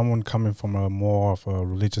 from someone coming from a more of a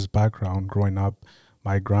religious background. Growing up,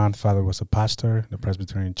 my grandfather was a pastor in the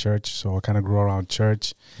Presbyterian church, so I kind of grew around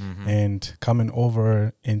church. And coming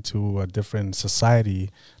over into a different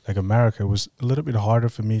society like America, it was a little bit harder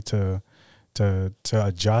for me to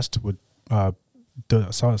adjust with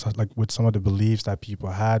with some of the beliefs that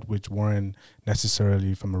people had, which weren't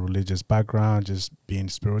necessarily from a religious background, just being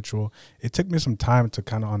spiritual. It took me some time to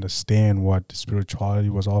kind of understand what spirituality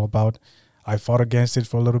was all about. I fought against it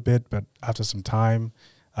for a little bit, but after some time,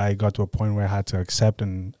 I got to a point where I had to accept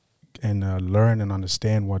and learn and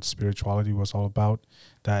understand what spirituality was all about.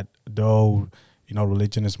 That though,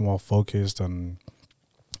 religion is more focused on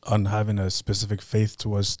having a specific faith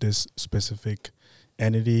towards this specific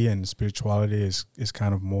entity, and spirituality is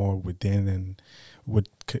kind of more within and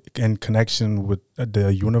in connection with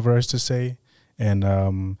the universe, to say.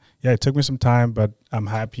 And it took me some time, but I'm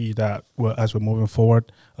happy that as we're moving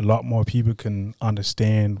forward, a lot more people can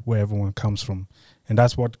understand where everyone comes from. And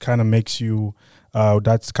that's what kind of makes you,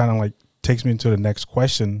 that's kind of like takes me into the next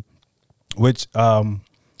question, which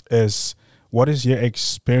is, what is your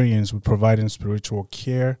experience with providing spiritual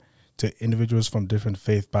care to individuals from different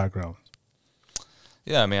faith backgrounds?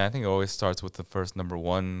 Yeah, I think it always starts with the first number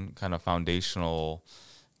one kind of foundational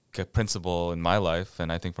principle in my life,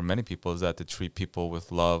 and I think for many people, is that to treat people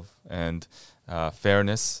with love and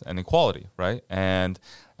fairness and equality, right? And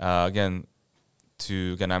I'm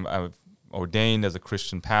ordained as a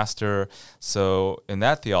Christian pastor, so in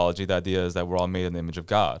that theology, the idea is that we're all made in the image of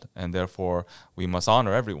God, and therefore we must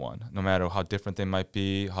honor everyone, no matter how different they might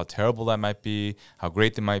be, how terrible that might be, how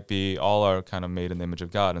great they might be. All are kind of made in the image of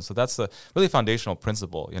God, and so that's a really foundational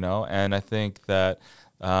principle, And I think that,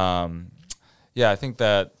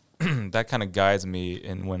 that kind of guides me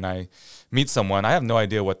in when I meet someone. I have no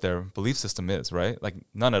idea what their belief system is, right? Like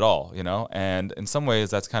none at all, And in some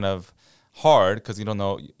ways, that's kind of hard because you don't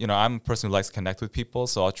know. I'm a person who likes to connect with people,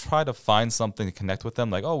 so I'll try to find something to connect with them,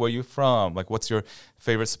 like, oh, where are you from? Like, what's your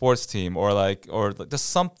favorite sports team? Or just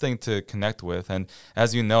something to connect with. And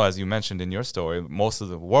as you mentioned in your story, most of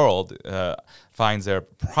the world finds their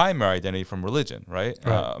primary identity from religion, right?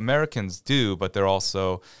 Americans do, but they're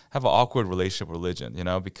also have an awkward relationship with religion,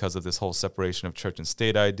 because of this whole separation of church and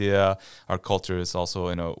state idea. Our culture is also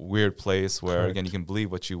in a weird place where, again, you can believe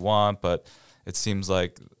what you want, but it seems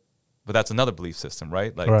like, but that's another belief system,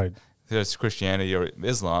 right? Like there's Christianity or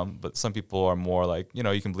Islam, but some people are more like,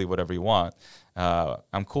 you can believe whatever you want.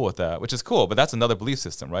 I'm cool with that, which is cool, but that's another belief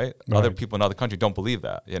system, right? Other people in other countries don't believe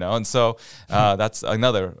that, And so that's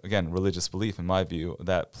another, again, religious belief in my view,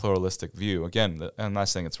 that pluralistic view. Again, I'm not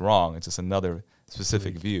saying it's wrong. It's just another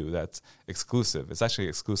specific view that's exclusive. It's actually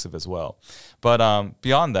exclusive as well. But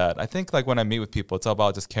beyond that, I think like when I meet with people, it's all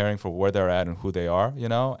about just caring for where they're at and who they are, you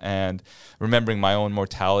know, and remembering my own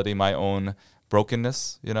mortality, my own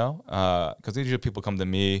brokenness, you know, because usually people come to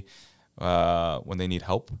me when they need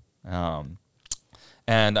help.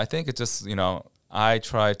 And I think it's just, you know, I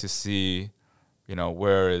try to see, you know,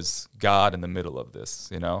 where is God in the middle of this,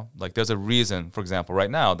 you know? Like there's a reason, for example,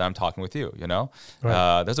 right now that I'm talking with you, you know?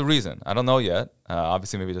 Right. There's a reason. I don't know yet.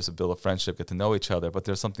 Obviously, maybe just to build a friendship, get to know each other, but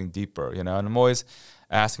there's something deeper, you know? And I'm always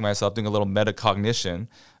asking myself, doing a little metacognition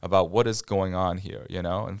about what is going on here, you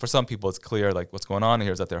know? And for some people, it's clear, like what's going on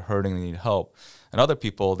here is that they're hurting and need help. And other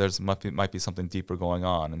people, there's might be something deeper going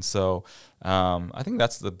on. And so I think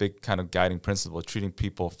that's the big kind of guiding principle, treating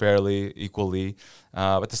people fairly, equally,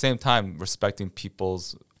 but at the same time, respecting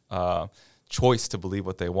people's choice to believe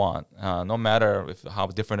what they want, no matter how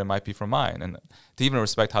different it might be from mine, and to even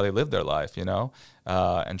respect how they live their life, you know,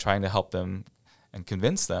 and trying to help them and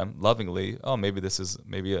convince them lovingly, oh, maybe this is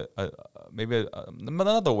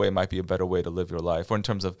another way might be a better way to live your life, or in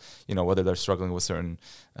terms of, you know, whether they're struggling with certain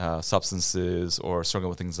substances or struggling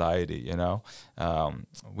with anxiety, you know,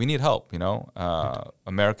 we need help, you know.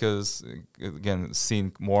 America's, again,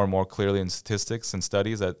 seen more and more clearly in statistics and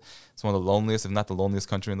studies that it's one of the loneliest, if not the loneliest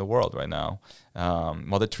country in the world right now.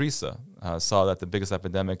 Mother Teresa saw that the biggest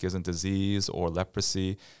epidemic isn't disease or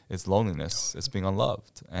leprosy, it's loneliness, it's being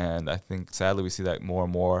unloved. And I think sadly we see that more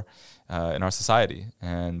and more in our society.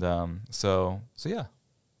 And so yeah.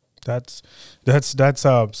 That's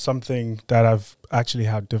something that I've actually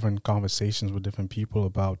had different conversations with different people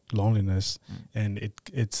about loneliness, and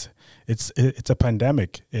it's a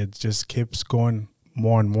pandemic. It just keeps going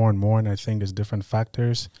more and more and more, and I think there's different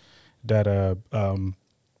factors that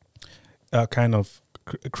kind of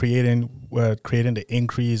creating the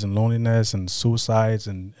increase in loneliness and suicides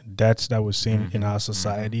and deaths that we're seeing in our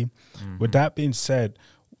society. With that being said,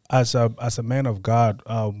 as a man of God,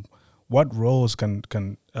 what roles can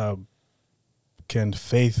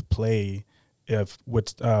faith play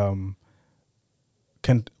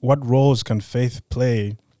what roles can faith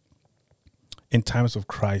play in times of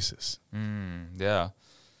crisis? Yeah.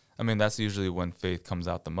 I mean, that's usually when faith comes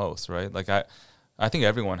out the most, right? Like I think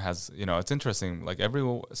everyone has, you know, it's interesting. Like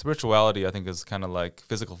spirituality, I think, is kind of like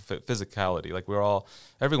physicality. Like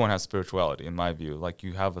everyone has spirituality, in my view. Like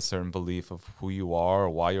you have a certain belief of who you are or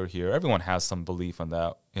why you're here. Everyone has some belief on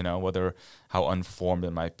that, you know, whether how unformed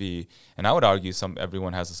it might be. And I would argue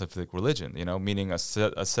everyone has a specific religion, you know, meaning a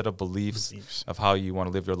set of beliefs of how you want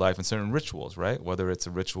to live your life, and certain rituals, right? Whether it's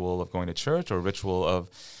a ritual of going to church or a ritual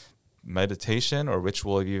of meditation or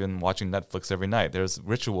ritual of even watching Netflix every night. There's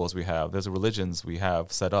rituals we have. There's religions we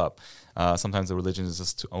have set up. Sometimes the religion is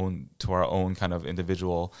just to our own kind of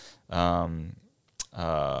individual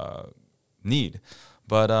need.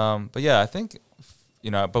 But yeah, I think, you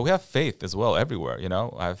know, but we have faith as well everywhere, you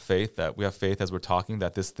know. We have faith as we're talking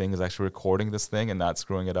that this thing is actually recording this thing and not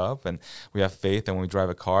screwing it up. And we have faith that when we drive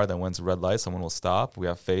a car, that when it's a red light, someone will stop. We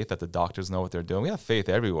have faith that the doctors know what they're doing. We have faith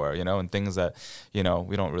everywhere, you know, in things that, you know,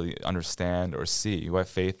 we don't really understand or see. We have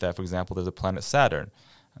faith that, for example, there's a planet Saturn.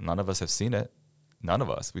 None of us have seen it. None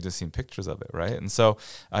of us. We just seen pictures of it, right? And so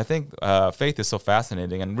I think faith is so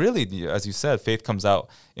fascinating. And really, as you said, faith comes out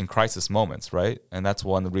in crisis moments, right? And that's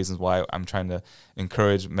one of the reasons why I'm trying to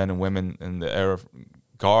encourage men and women in the era of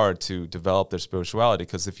guard to develop their spirituality.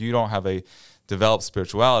 Because if you don't have a developed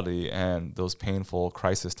spirituality and those painful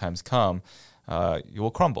crisis times come, you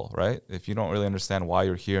will crumble, right? If you don't really understand why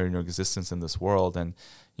you're here in your existence in this world, and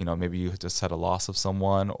you know, maybe you just had a loss of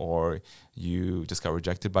someone, or you just got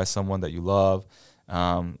rejected by someone that you love,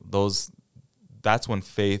 that's when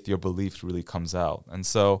faith, your belief, really comes out. And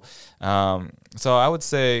so I would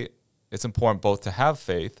say it's important both to have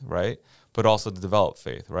faith, right, but also to develop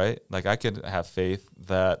faith, right? Like I could have faith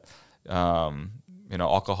that you know,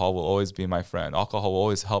 alcohol will always be my friend. Alcohol will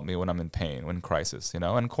always help me when I'm in pain, when in crisis, you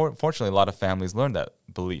know. And fortunately, a lot of families learn that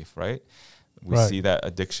belief, right? We see that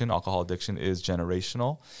alcohol addiction is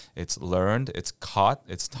generational. It's learned, it's caught,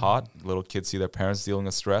 it's taught. Little kids see their parents dealing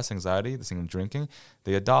with stress, anxiety, they see them drinking.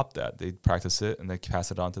 They adopt that. They practice it, and they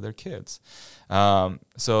pass it on to their kids.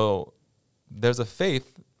 So there's a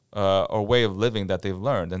faith or way of living that they've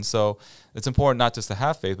learned. And so it's important not just to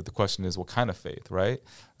have faith, but the question is, what kind of faith, right?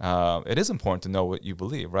 It is important to know what you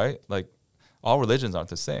believe, right? Like, all religions aren't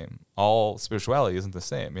the same. All spirituality isn't the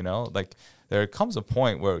same, you know? Like, there comes a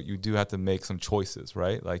point where you do have to make some choices,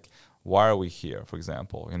 right? Like, why are we here, for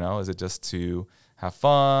example? You know, is it just to have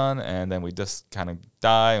fun, and then we just kind of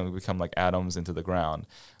die and we become like atoms into the ground.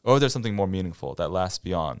 Or there's something more meaningful that lasts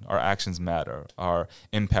beyond. Our actions matter. Our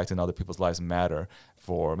impact in other people's lives matter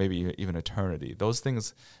for maybe even eternity. Those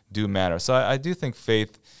things do matter. So I do think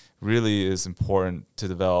faith really is important to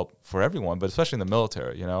develop for everyone, but especially in the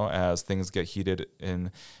military, you know, as things get heated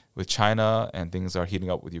in with China and things are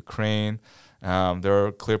heating up with Ukraine. There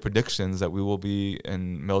are clear predictions that we will be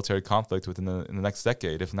in military conflict in the next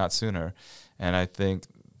decade, if not sooner. And I think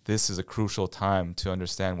this is a crucial time to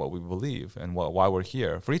understand what we believe and why we're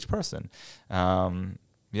here for each person.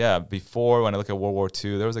 Before, when I look at World War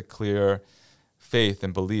II, there was a clear faith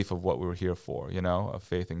and belief of what we were here for, you know, a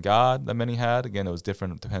faith in God that many had. Again, it was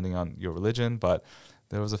different depending on your religion, but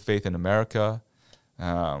there was a faith in America.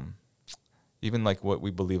 Even like what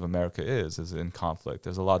we believe America is in conflict.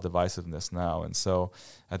 There's a lot of divisiveness now. And so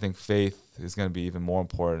I think faith is going to be even more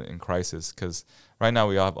important in crisis, because right now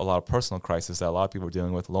we have a lot of personal crisis that a lot of people are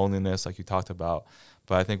dealing with, loneliness, like you talked about.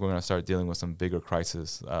 But I think we're going to start dealing with some bigger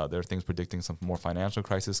crisis. There are things predicting some more financial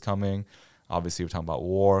crisis coming. Obviously, we're talking about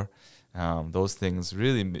war. Those things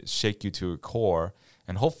really shake you to your core.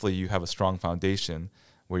 And hopefully you have a strong foundation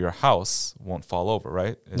where your house won't fall over,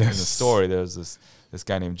 right? In the story, there's this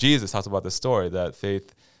guy named Jesus talks about the story that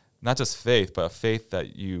faith, not just faith, but a faith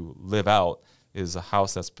that you live out is a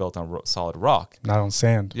house that's built on solid rock. Not on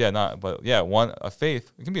sand. A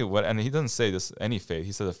faith, it can be what, and he doesn't say this, any faith.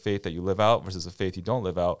 He says a faith that you live out versus a faith you don't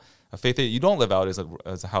live out. A faith that you don't live out is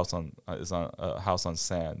a house on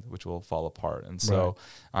sand, which will fall apart. And so right.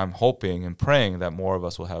 I'm hoping and praying that more of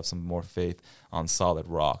us will have some more faith on solid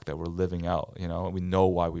rock that we're living out. You know, we know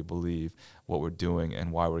why we believe what we're doing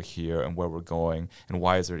and why we're here and where we're going and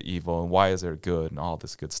why is there evil and why is there good and all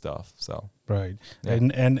this good stuff. So right, yeah.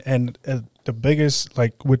 and the biggest,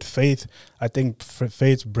 like with faith, I think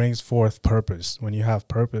faith brings forth purpose. When you have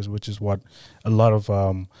purpose, which is what a lot of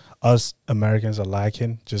us Americans are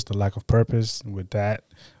lacking, just the lack of purpose. With that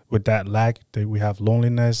lack, we have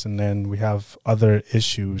loneliness, and then we have other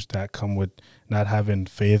issues that come with not having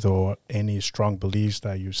faith or any strong beliefs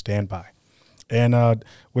that you stand by. And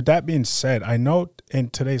with that being said, I know in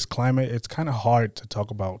today's climate, it's kind of hard to talk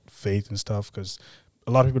about faith and stuff because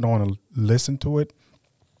a lot of people don't want to listen to it.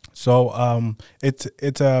 So it's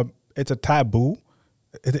a taboo.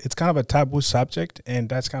 It's kind of a taboo subject, and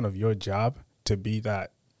that's kind of your job to be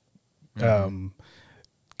that kind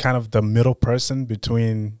of the middle person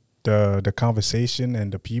between the conversation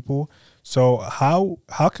and the people. So how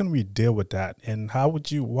can we deal with that? And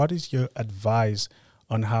what is your advice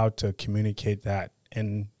on how to communicate that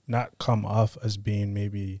and not come off as being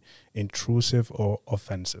maybe intrusive or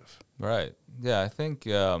offensive? Right. Yeah, I think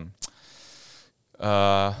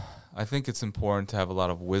it's important to have a lot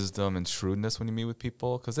of wisdom and shrewdness when you meet with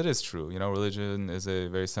people, because it is true. You know, religion is a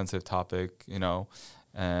very sensitive topic, you know,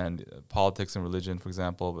 and politics and religion, for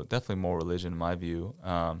example, but definitely more religion in my view.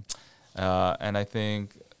 And I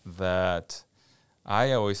think that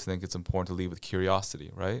I always think it's important to lead with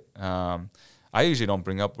curiosity, right? I usually don't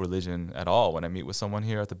bring up religion at all when I meet with someone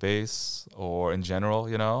here at the base or in general,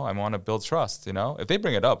 you know. I want to build trust, you know. If they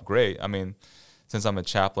bring it up, great. I mean, since I'm a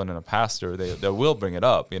chaplain and a pastor, they will bring it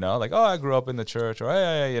up, you know. Like, oh, I grew up in the church, or,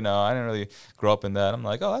 hey, you know, I didn't really grow up in that. I'm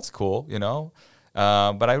like, oh, that's cool, you know.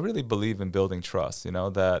 But I really believe in building trust, you know,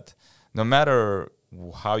 that no matter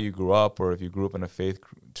how you grew up or if you grew up in a faith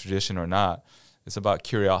tradition or not, it's about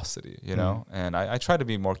curiosity, you know. And I try to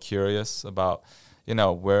be more curious about, you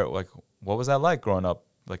know, what was that like growing up,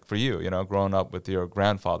 like for you, you know, growing up with your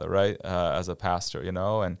grandfather, right, as a pastor, you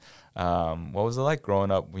know, and what was it like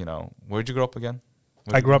growing up, you know, where'd you grow up again?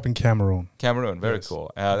 I grew up in Cameroon. Cameroon, very Yes.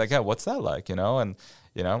 cool. Like, yeah, what's that like, you know? And,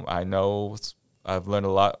 you know, I've learned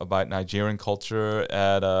a lot about Nigerian culture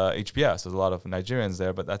at HBS. There's a lot of Nigerians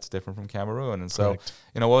there, but that's different from Cameroon. And so, Correct.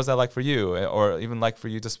 you know, what was that like for you, or even like for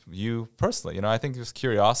you, just you personally? You know, I think just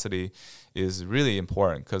curiosity is really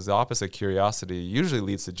important, because the opposite of curiosity usually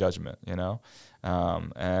leads to judgment, you know.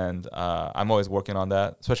 And I'm always working on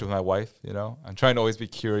that, especially with my wife, you know. I'm trying to always be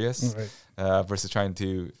curious versus trying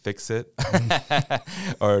to fix it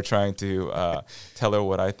or trying to tell her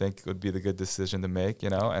what I think would be the good decision to make, you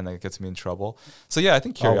know, and that gets me in trouble. So, yeah, I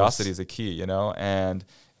think curiosity is a key, you know. And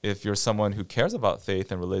if you're someone who cares about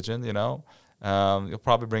faith and religion, you know, you'll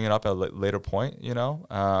probably bring it up at a later point, you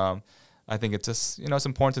know. I think it's just, you know, it's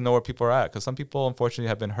important to know where people are at, because some people, unfortunately,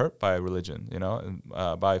 have been hurt by religion, you know,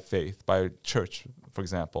 by faith, by church, for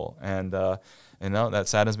example. And, you know, that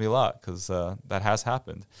saddens me a lot, because that has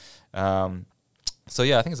happened. So,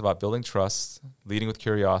 yeah, I think it's about building trust, leading with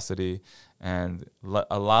curiosity, and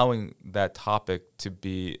allowing that topic to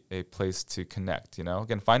be a place to connect,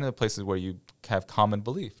 again, finding the places where you have common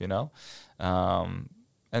belief, and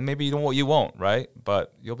maybe you won't, right?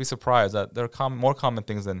 But you'll be surprised that there are more common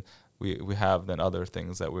things than we have than other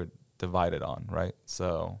things that we're divided on, right?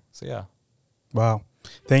 So yeah. Wow.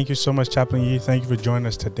 Thank you so much, Chaplain Yi. Thank you for joining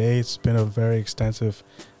us today. It's been a very extensive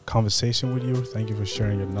conversation with you. Thank you for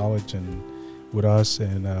sharing your knowledge and with us.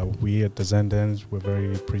 And we at the Zendenizens, we're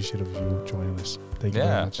very appreciative of you joining us. Thank you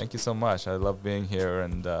very much. Thank you so much. I love being here,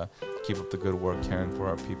 and keep up the good work caring for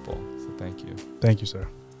our people. So thank you. Thank you, sir.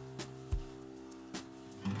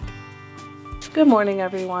 Good morning,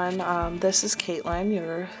 everyone. This is Caitlin,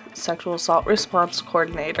 your sexual assault response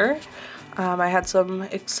coordinator. I had some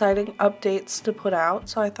exciting updates to put out,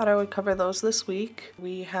 so I thought I would cover those this week.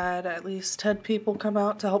 We had at least 10 people come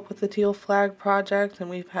out to help with the Teal Flag Project, and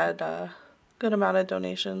we've had a good amount of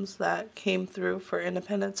donations that came through for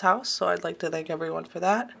Independence House, so I'd like to thank everyone for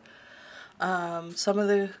that. Some of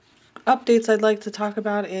the updates I'd like to talk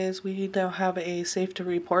about is we now have a safe to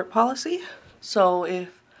report policy. So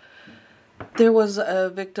if there was a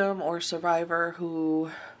victim or survivor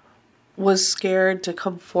who was scared to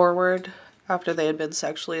come forward after they had been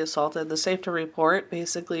sexually assaulted, the Safe to Report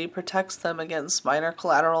basically protects them against minor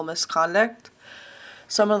collateral misconduct.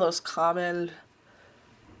 Some of those common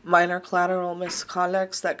minor collateral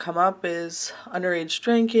misconducts that come up is underage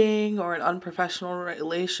drinking or an unprofessional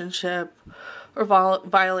relationship or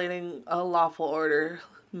violating a lawful order.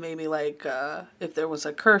 Maybe like if there was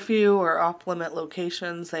a curfew or off-limit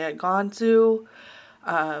locations they had gone to,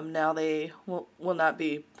 now they will not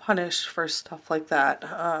be punished for stuff like that.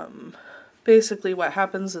 Basically what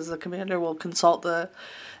happens is the commander will consult the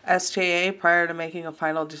SJA prior to making a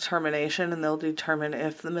final determination, and they'll determine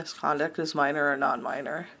if the misconduct is minor or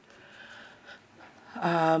non-minor.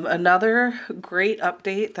 Another great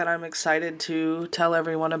update that I'm excited to tell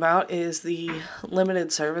everyone about is the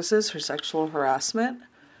limited services for sexual harassment.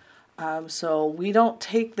 So we don't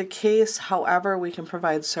take the case, however, we can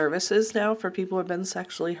provide services now for people who have been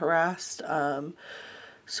sexually harassed.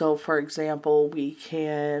 So for example, we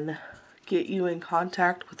can get you in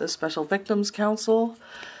contact with a special victims counsel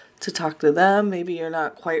to talk to them. Maybe you're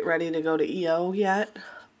not quite ready to go to EO yet,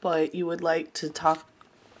 but you would like to talk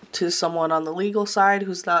to someone on the legal side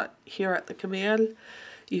who's not here at the command.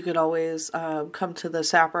 You could always come to the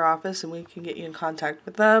SAPR office and we can get you in contact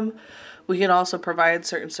with them. We can also provide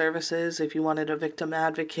certain services if you wanted a victim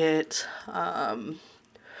advocate, or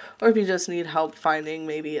if you just need help finding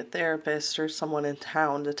maybe a therapist or someone in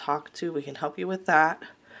town to talk to, we can help you with that.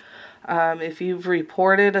 If you've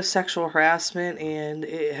reported a sexual harassment and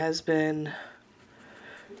it has been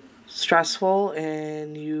stressful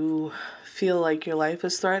and you feel like your life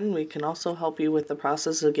is threatened, we can also help you with the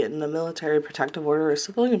process of getting a military protective order or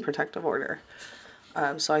civilian protective order.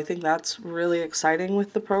 So I think that's really exciting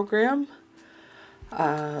with the program.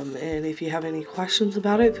 And if you have any questions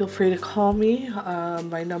about it, feel free to call me.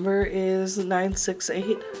 My number is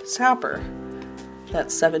 968-SAPR.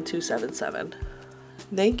 That's 7277.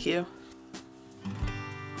 Thank you.